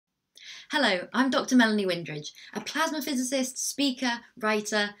Hello, I'm Dr. Melanie Windridge, a plasma physicist, speaker,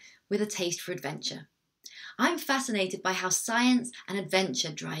 writer with a taste for adventure. I'm fascinated by how science and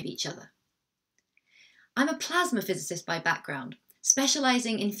adventure drive each other. I'm a plasma physicist by background,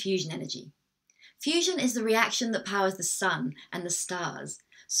 specialising in fusion energy. Fusion is the reaction that powers the sun and the stars,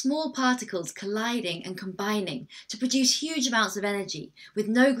 small particles colliding and combining to produce huge amounts of energy with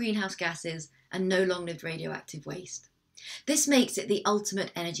no greenhouse gases and no long-lived radioactive waste. This makes it the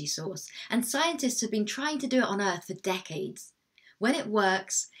ultimate energy source, and scientists have been trying to do it on Earth for decades. When it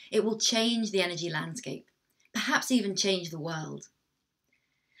works, it will change the energy landscape, perhaps even change the world.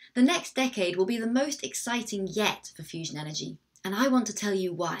 The next decade will be the most exciting yet for fusion energy, and I want to tell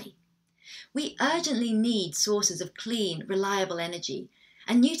you why. We urgently need sources of clean, reliable energy,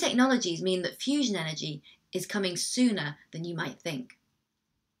 and new technologies mean that fusion energy is coming sooner than you might think.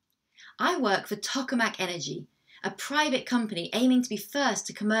 I work for Tokamak Energy, a private company aiming to be first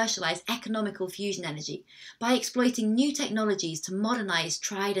to commercialise economical fusion energy by exploiting new technologies to modernise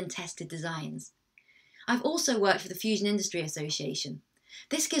tried and tested designs. I've also worked for the Fusion Industry Association.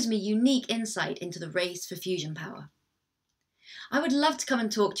 This gives me unique insight into the race for fusion power. I would love to come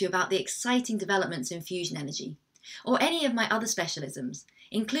and talk to you about the exciting developments in fusion energy, or any of my other specialisms,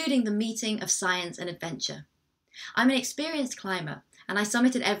 including the meeting of science and adventure. I'm an experienced climber, and I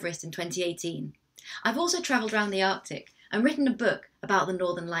summited Everest in 2018. I've also travelled around the Arctic and written a book about the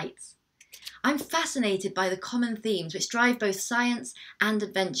Northern Lights. I'm fascinated by the common themes which drive both science and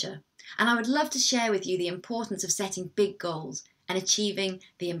adventure, and I would love to share with you the importance of setting big goals and achieving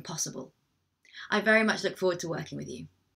the impossible. I very much look forward to working with you.